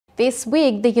This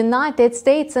week, the United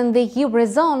States and the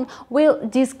eurozone will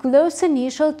disclose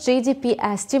initial GDP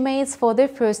estimates for the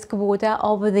first quarter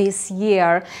of this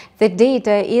year. The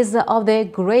data is of the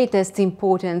greatest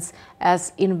importance,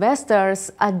 as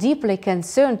investors are deeply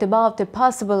concerned about a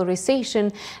possible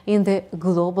recession in the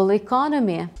global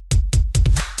economy.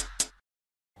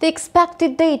 The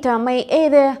expected data may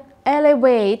either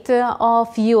alleviate or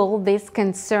fuel these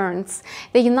concerns.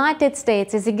 The United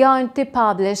States is going to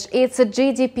publish its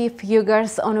GDP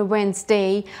figures on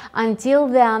Wednesday. Until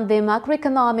then, the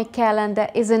macroeconomic calendar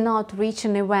is not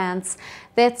reaching events.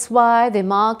 That's why the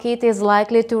market is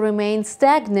likely to remain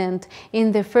stagnant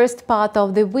in the first part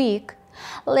of the week.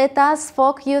 Let us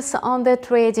focus on the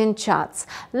trading charts.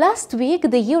 Last week,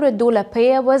 the euro-dollar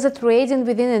pair was trading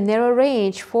within a narrow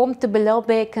range formed below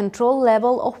the control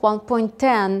level of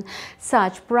 1.10.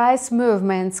 Such price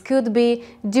movements could be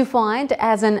defined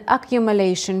as an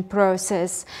accumulation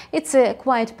process. It's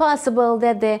quite possible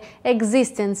that the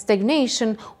existing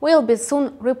stagnation will be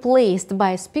soon replaced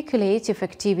by speculative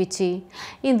activity.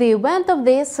 In the event of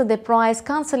this, the price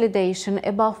consolidation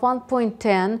above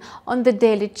 1.10 on the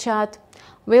daily chart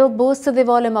will boost the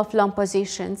volume of long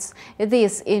positions.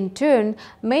 This, in turn,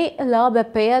 may allow the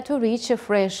pair to reach a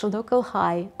fresh local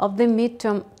high of the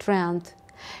midterm trend.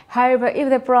 However,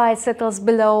 if the price settles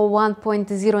below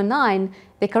 1.09,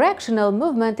 the correctional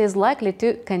movement is likely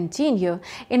to continue.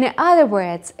 In other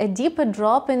words, a deeper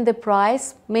drop in the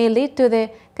price may lead to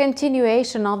the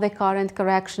continuation of the current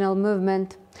correctional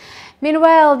movement.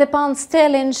 Meanwhile, the pound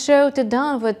sterling showed a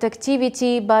downward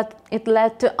activity, but it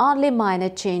led to only minor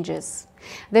changes.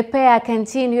 The pair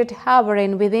continued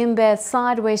hovering within the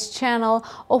sideways channel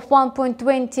of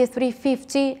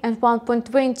 1.2350 and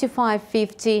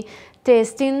 1.2550,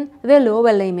 testing the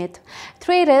lower limit.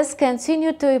 Traders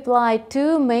continue to apply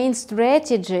two main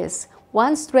strategies.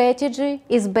 One strategy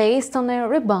is based on a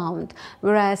rebound,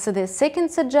 whereas the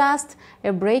second suggests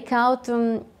a breakout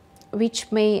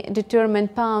which may determine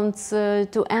pounds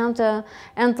to enter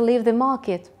and leave the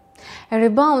market. A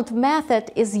rebound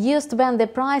method is used when the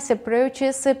price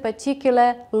approaches a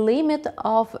particular limit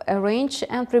of a range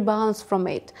and rebounds from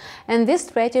it, and this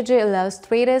strategy allows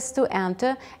traders to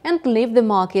enter and leave the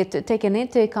market, taking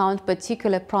into account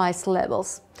particular price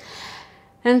levels.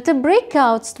 And the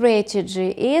breakout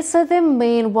strategy is the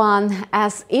main one,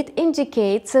 as it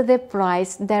indicates the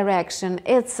price direction.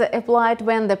 It's applied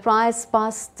when the price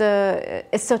passed a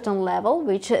certain level,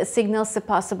 which signals a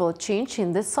possible change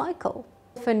in the cycle.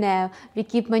 For now, we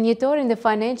keep monitoring the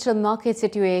financial market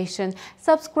situation.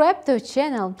 Subscribe to our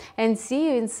channel and see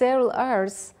you in several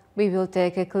hours. We will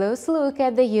take a close look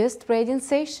at the US trading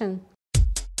session.